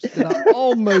quotes that I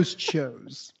almost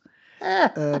chose.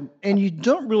 And you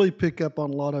don't really pick up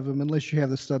on a lot of them unless you have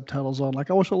the subtitles on.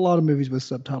 Like I watch a lot of movies with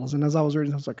subtitles, and as I was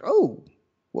reading, I was like, "Oh,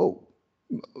 whoa,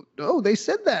 oh, they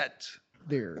said that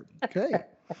there." Okay.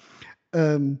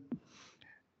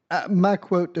 My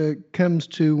quote comes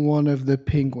to one of the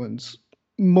Penguins'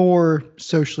 more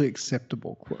socially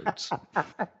acceptable quotes.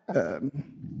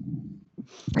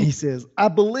 He says, "I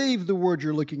believe the word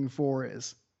you're looking for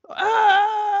is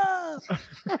ah."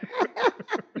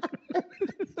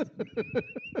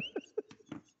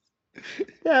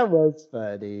 That was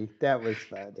funny.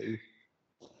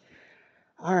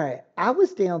 All right. I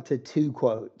was down to 2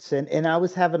 quotes and I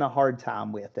was having a hard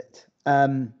time with it.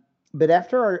 But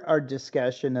after our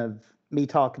discussion of me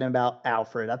talking about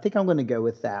Alfred, I think I'm going to go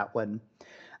with that one.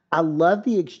 I love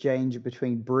the exchange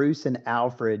between Bruce and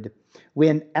Alfred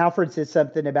when Alfred says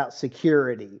something about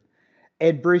security.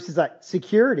 And Bruce is like,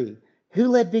 security? Who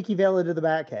let Vicky Vale to the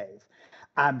Batcave?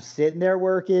 I'm sitting there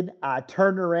working. I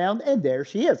turn around and there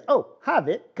she is. Oh, hi,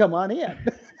 Vic. Come on in.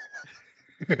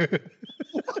 I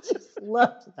just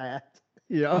loved that.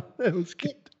 Yeah, that was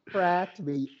good. It cracked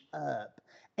me up.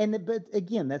 But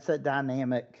again, that's that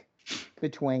dynamic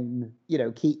between,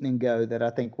 Keaton and Go that I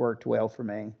think worked well for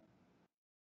me.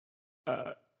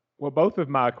 Well, both of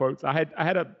my quotes, I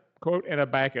had a quote and a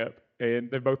backup,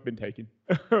 and they've both been taken.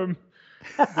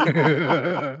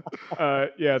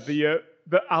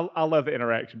 I love the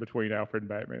interaction between Alfred and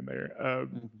Batman there.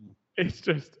 It's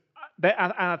just that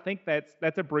I think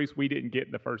that's a Bruce we didn't get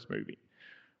in the first movie.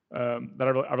 That I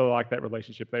really like that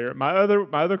relationship there. My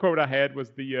other quote I had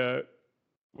was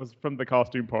was from the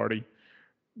costume party.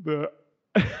 The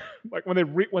like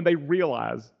when they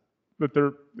realize that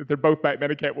they're both Batman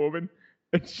and Catwoman,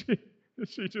 and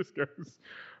she just goes,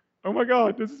 "Oh my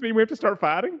God, does this mean we have to start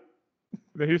fighting?" And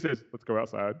then he says, "Let's go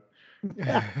outside."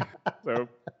 So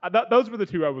those were the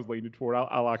 2 I was leaning toward.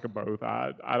 I like them both.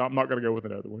 I'm not going to go with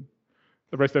another one.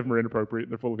 The rest of them are inappropriate.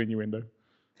 They're full of innuendo.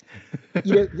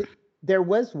 There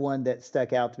was one that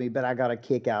stuck out to me, but I got a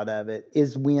kick out of it,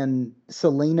 is when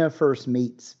Selina first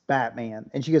meets Batman.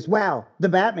 And she goes, "Wow, the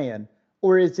Batman."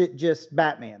 Or is it just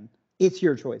Batman? It's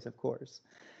your choice, of course.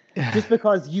 Just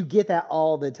because you get that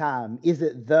all the time. Is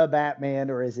it the Batman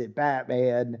or is it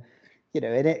Batman? And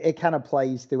it kind of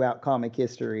plays throughout comic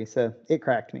history. So it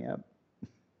cracked me up.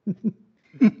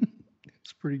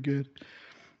 It's pretty good.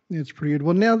 It's pretty good.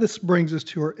 Well, now this brings us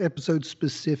to our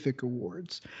episode-specific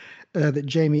awards that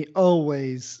Jamie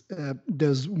always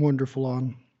does wonderful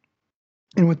on.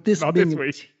 And with this Not being this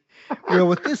week.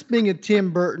 with this being a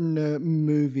Tim Burton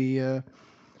movie,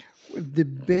 the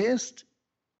best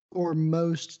or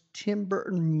most Tim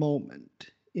Burton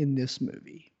moment in this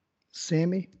movie,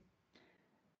 Sammy?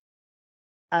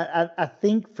 I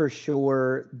think for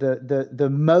sure the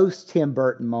most Tim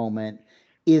Burton moment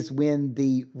is when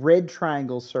the Red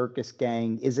Triangle Circus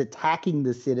Gang is attacking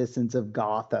the citizens of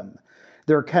Gotham.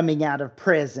 They're coming out of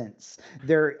presents.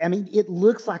 It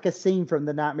looks like a scene from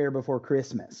The Nightmare Before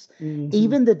Christmas. Mm-hmm.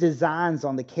 Even the designs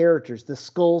on the characters, the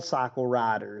Skull Cycle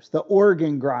Riders, the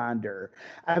Organ Grinder.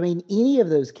 Any of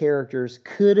those characters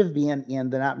could have been in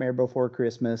The Nightmare Before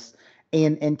Christmas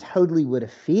and totally would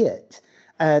have fit.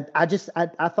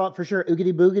 I thought for sure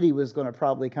Oogity Boogity was going to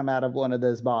probably come out of one of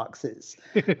those boxes.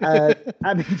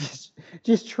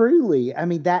 Just truly,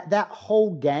 that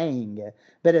whole gang,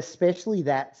 but especially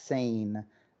that scene,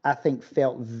 I think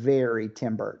felt very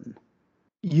Tim Burton.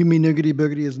 You mean Noogity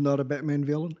Boogity is not a Batman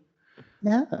villain?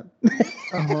 No.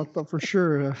 Oh, I thought for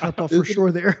sure. I thought for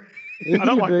sure there. I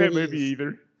don't like that Boogie movie is-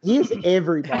 either. He is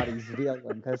everybody's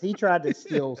villain because he tried to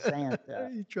steal Santa.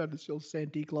 He tried to steal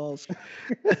Santa Claus.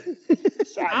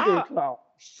 Santa Claus.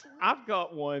 I've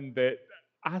got one that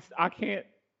I can't.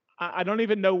 I don't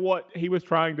even know what he was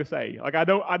trying to say. Like I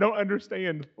don't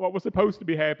understand what was supposed to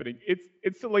be happening.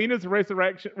 It's Selena's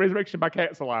resurrection by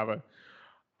cat saliva.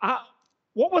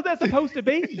 What was that supposed to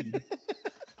be?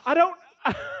 I don't.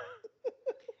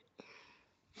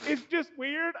 It's just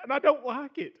weird, and I don't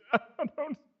like it. I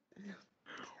don't.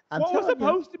 What was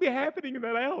supposed to be happening in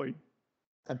that alley?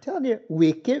 I'm telling you,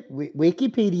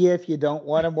 Wikipedia, if you don't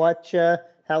want to watch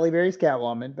Halle Berry's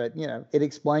Catwoman, but it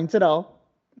explains it all.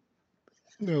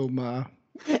 Oh my!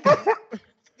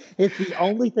 It's the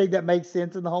only thing that makes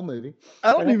sense in the whole movie.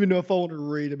 I don't even know if I want to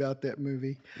read about that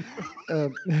movie.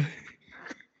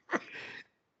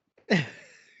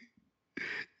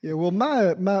 Yeah, well,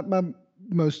 my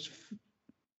most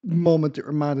moment that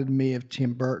reminded me of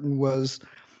Tim Burton was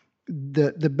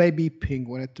the baby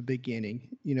penguin at the beginning.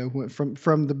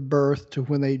 From the birth to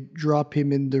when they drop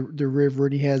him in the river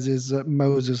and he has his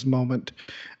Moses moment,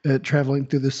 traveling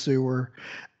through the sewer.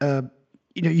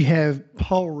 You have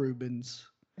Paul Rubens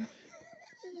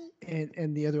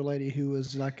and the other lady who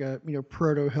was like a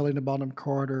proto Helena Bonham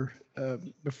Carter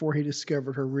before he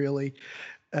discovered her really.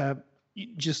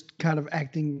 Just kind of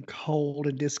acting cold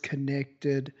and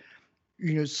disconnected,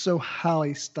 so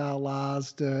highly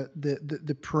stylized.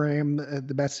 The pram,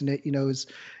 the bassinet, is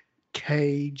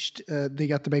caged. They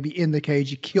got the baby in the cage.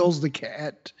 He kills the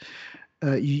cat.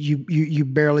 You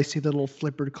barely see the little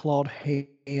flippered clawed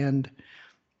hand.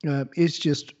 It's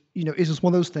just it's just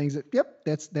one of those things that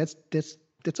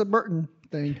that's a Burton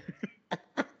thing.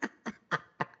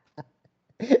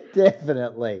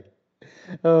 Definitely.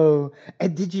 Oh,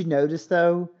 and did you notice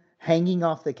though, hanging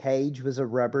off the cage was a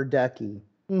rubber ducky.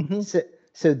 Mm-hmm.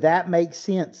 So that makes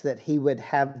sense that he would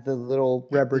have the little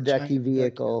rubber ducky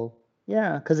vehicle.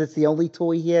 Yeah, because it's the only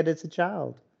toy he had as a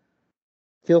child.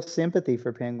 Feel sympathy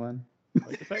for Penguin.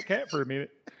 Look at that cat for a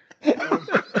minute.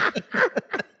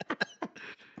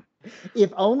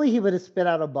 If only he would have spit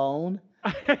out a bone.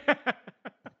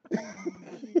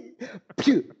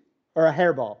 Pew! Or a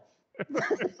hairball.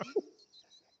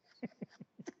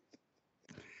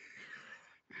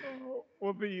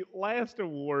 Well, the last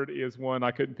award is one I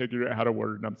couldn't figure out how to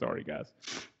word, and I'm sorry, guys.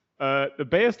 The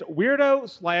best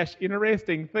weirdo /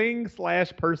 interesting thing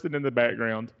 / person in the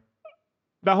background.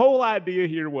 The whole idea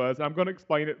here was, I'm going to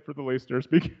explain it for the listeners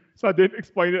because I didn't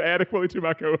explain it adequately to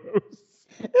my co-hosts.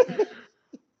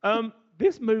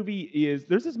 This movie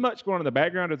there's as much going on in the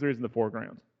background as there is in the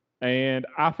foreground. And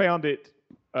I found it,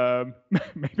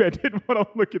 maybe I didn't want to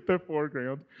look at the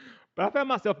foreground, but I found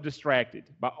myself distracted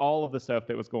by all of the stuff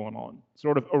that was going on,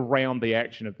 sort of around the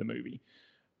action of the movie.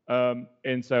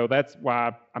 And so that's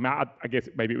why, I guess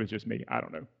maybe it was just me. I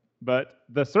don't know. But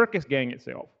the circus gang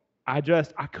itself, I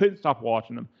couldn't stop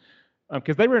watching them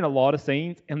because they were in a lot of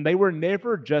scenes and they were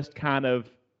never just kind of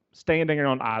standing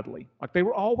around idly. Like they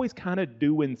were always kind of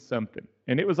doing something.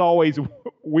 And it was always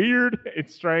weird and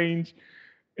strange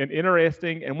and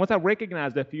interesting. And once I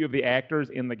recognized a few of the actors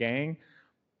in the gang,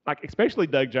 like especially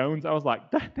Doug Jones, I was like,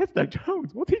 that's Doug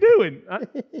Jones. What's he doing?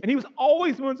 And he was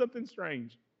always doing something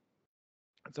strange.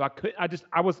 So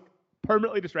I was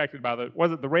permanently distracted by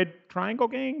was it the Red Triangle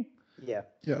Gang? Yeah.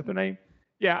 Yeah. What's their name?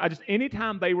 Yeah,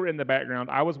 anytime they were in the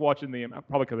background, I was watching them,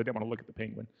 probably because I didn't want to look at the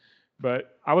penguin,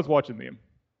 but I was watching them.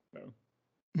 So.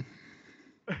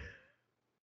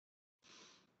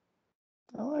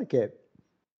 I like it.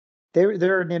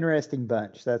 They're an interesting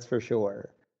bunch, that's for sure.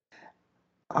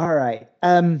 All right.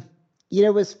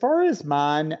 As far as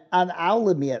mine, and I'll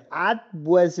admit, I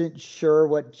wasn't sure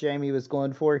what Jamie was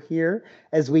going for here,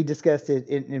 as we discussed it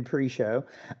in pre-show.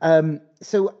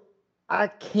 So I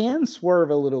can swerve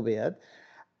a little bit.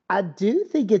 I do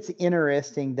think it's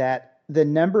interesting that the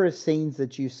number of scenes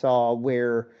that you saw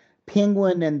where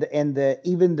Penguin and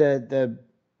even the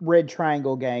Red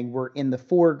Triangle Gang were in the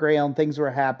foreground, things were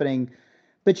happening,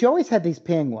 but you always had these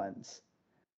penguins.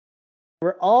 There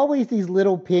were always these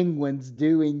little penguins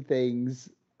doing things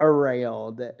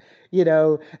around,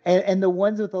 and the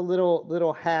ones with the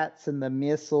little hats and the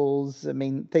missiles. I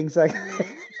mean, things like that.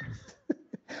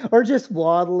 Or just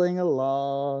waddling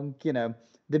along.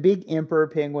 The big emperor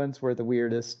penguins were the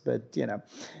weirdest, but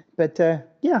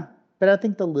but I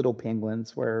think the little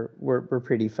penguins were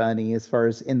pretty funny as far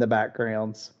as in the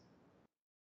backgrounds.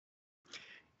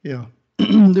 Yeah.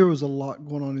 There was a lot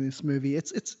going on in this movie.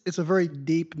 It's a very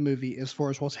deep movie as far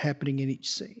as what's happening in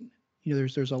each scene.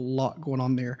 There's a lot going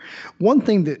on there. One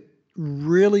thing that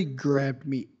really grabbed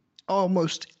me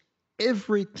almost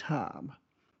every time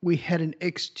we had an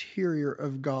exterior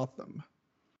of Gotham.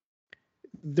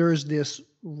 There's this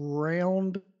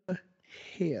round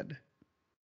head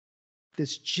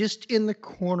that's just in the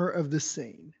corner of the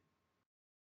scene.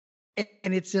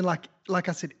 And it's in like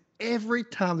I said, every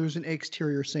time there's an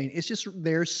exterior scene, it's just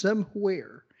there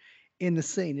somewhere in the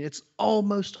scene. It's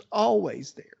almost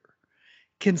always there.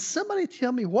 Can somebody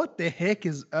tell me what the heck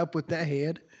is up with that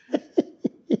head?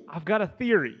 I've got a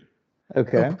theory.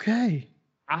 Okay.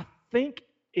 I think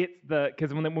it's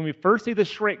because when we first see the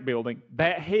Shrek building,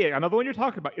 that head, I know the one you're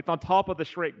talking about, it's on top of the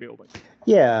Shrek building.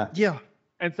 Yeah. Yeah.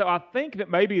 And so I think that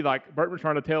maybe like Burt was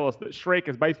trying to tell us that Shrek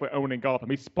is basically owning Gotham.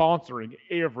 He's sponsoring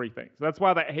everything. So that's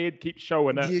why that head keeps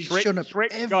showing up.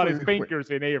 Shrek's got his fingers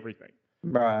in everything.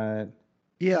 Right.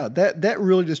 Yeah, that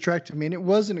really distracted me. And it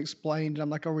wasn't explained. I'm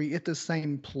like, are we at the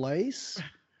same place?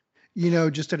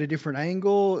 Just at a different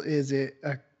angle?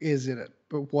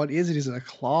 But what is it? Is it a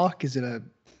clock? Is it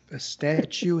a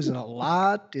statue? Is it a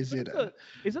light? Isn't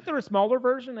there a smaller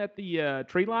version at the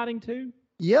tree lighting too?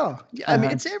 Yeah. I mean,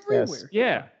 it's everywhere.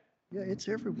 Yes. Yeah, it's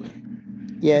everywhere.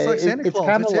 Yeah, it's like Santa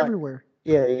Claus. It's everywhere.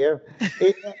 Yeah.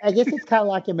 I guess it's kind of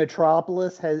like in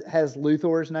Metropolis has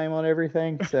Luthor's name on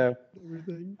everything. So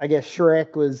I guess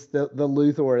Shrek was the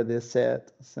Luthor of this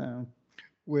set. So,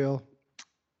 well,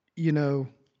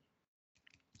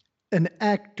 an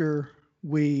actor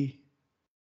we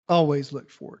always look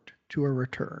forward to a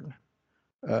return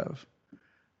of,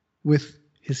 with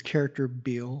his character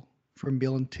Bill from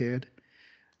Bill and Ted.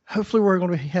 Hopefully we're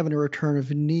going to be having a return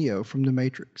of Neo from The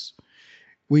Matrix.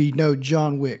 We know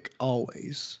John Wick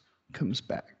always comes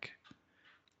back.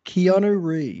 Keanu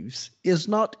Reeves is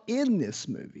not in this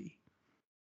movie,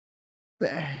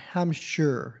 but I'm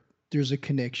sure there's a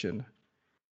connection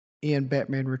in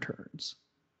Batman Returns.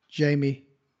 Jamie,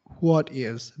 what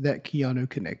is that Keanu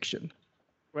connection?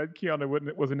 Well, Keanu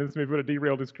wasn't in this movie, would have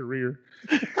derailed his career.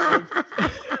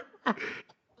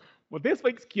 Well, this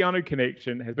week's Keanu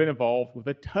connection has been involved with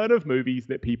a ton of movies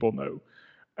that people know.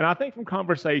 And I think from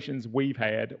conversations we've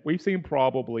had, we've seen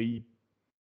probably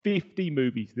 50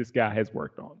 movies this guy has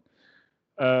worked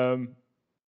on.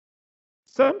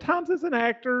 Sometimes as an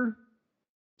actor,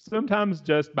 sometimes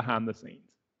just behind the scenes.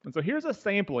 And so here's a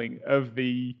sampling of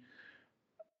the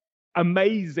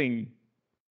amazing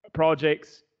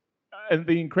projects and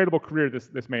the incredible career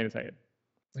this man has had.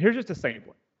 So here's just a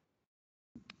sampling.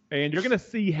 And you're going to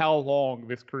see how long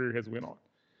this career has went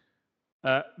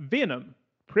on. Venom,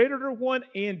 Predator 1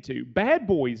 and 2, Bad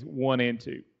Boys 1 and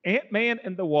 2, Ant-Man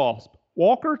and the Wasp,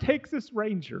 Walker, Texas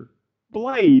Ranger,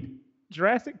 Blade,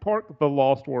 Jurassic Park, The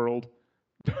Lost World,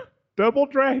 Double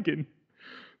Dragon,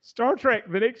 Star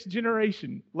Trek, The Next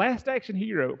Generation, Last Action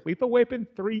Hero, Lethal Weapon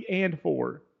 3 and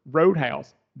 4,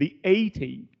 Roadhouse, The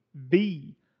A-Team,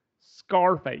 V,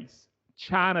 Scarface,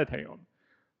 Chinatown,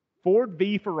 Ford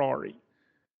v Ferrari,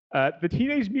 the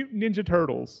Teenage Mutant Ninja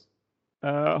Turtles.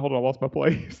 Hold on, I lost my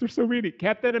place. There's so many.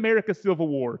 Captain America Civil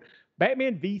War,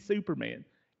 Batman v Superman,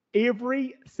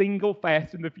 every single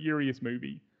Fast and the Furious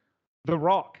movie, The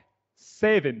Rock,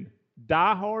 Seven,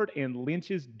 Die Hard, and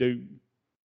Lynch's Dune.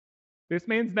 This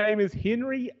man's name is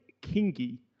Henry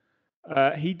Kingi.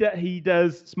 He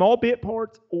does small bit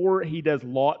parts, or he does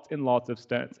lots and lots of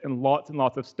stunts and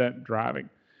lots of stunt driving.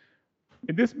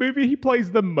 In this movie, he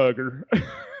plays the mugger.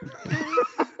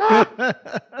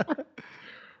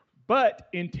 But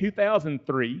in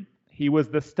 2003, he was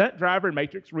the stunt driver in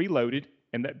Matrix Reloaded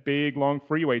and that big, long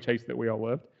freeway chase that we all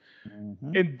loved.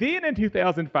 Mm-hmm. And then in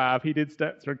 2005, he did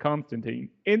stunts for Constantine.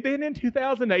 And then in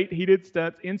 2008, he did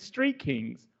stunts in Street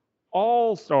Kings,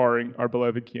 all starring our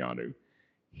beloved Keanu.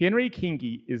 Henry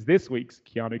Kingi is this week's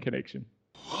Keanu Connection.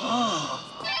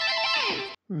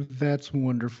 That's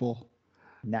wonderful.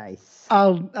 Nice.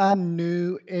 I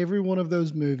knew every one of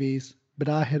those movies, but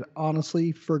I had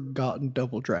honestly forgotten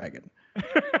Double Dragon.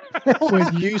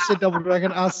 When you said Double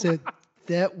Dragon, I said,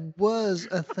 that was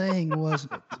a thing,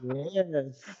 wasn't it?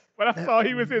 Yes. When I saw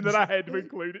he was in that, I had to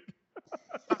include it.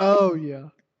 Oh, yeah.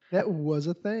 That was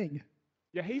a thing.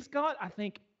 Yeah, he's got, I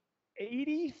think,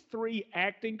 83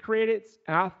 acting credits,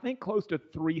 and I think close to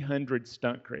 300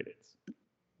 stunt credits.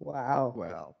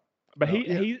 Wow. But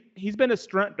he's been a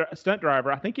stunt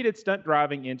driver. I think he did stunt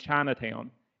driving in Chinatown,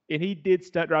 and he did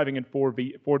stunt driving in Ford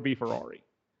v Ferrari.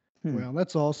 Well,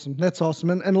 that's awesome. That's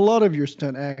awesome. And a lot of your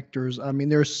stunt actors, I mean,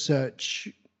 they're such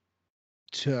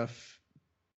tough,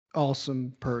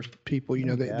 awesome people. You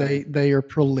know, they are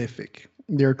prolific.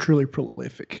 They're truly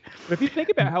prolific. But if you think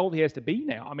about how old he has to be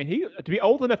now, I mean, to be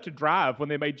old enough to drive when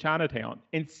they made Chinatown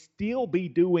and still be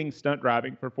doing stunt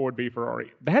driving for Ford v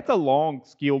Ferrari, that's a long,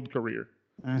 skilled career.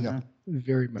 Mhm.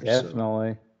 Very much so.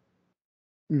 Definitely.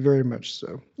 Very much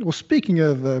so. Well, speaking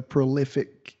of a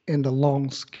prolific and a long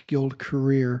skilled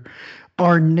career,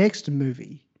 our next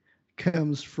movie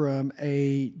comes from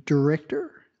a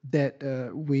director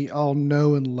that we all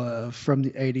know and love from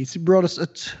the 80s. He brought us a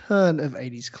ton of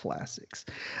 80s classics.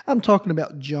 I'm talking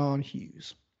about John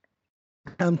Hughes.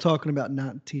 I'm talking about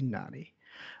 1990.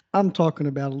 I'm talking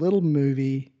about a little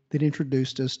movie that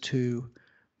introduced us to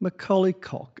Macaulay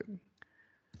Culkin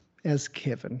as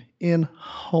Kevin in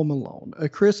Home Alone, a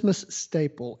Christmas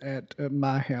staple at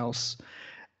my house.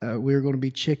 We're going to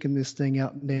be checking this thing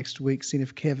out next week, seeing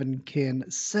if Kevin can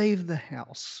save the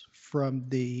house from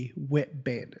the wet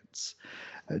bandits.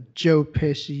 Joe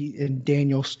Pesci and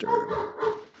Daniel Stern,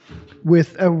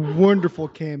 with a wonderful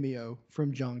cameo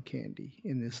from John Candy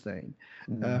in this thing.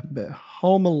 But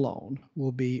Home Alone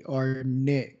will be our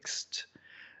next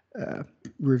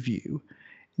review.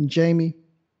 And Jamie,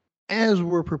 as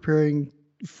we're preparing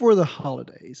for the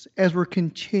holidays, as we're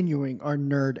continuing our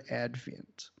nerd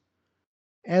advent,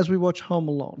 as we watch Home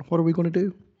Alone, what are we going to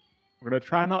do? We're going to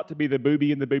try not to be the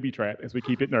booby in the booby trap as we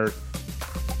keep it nerd.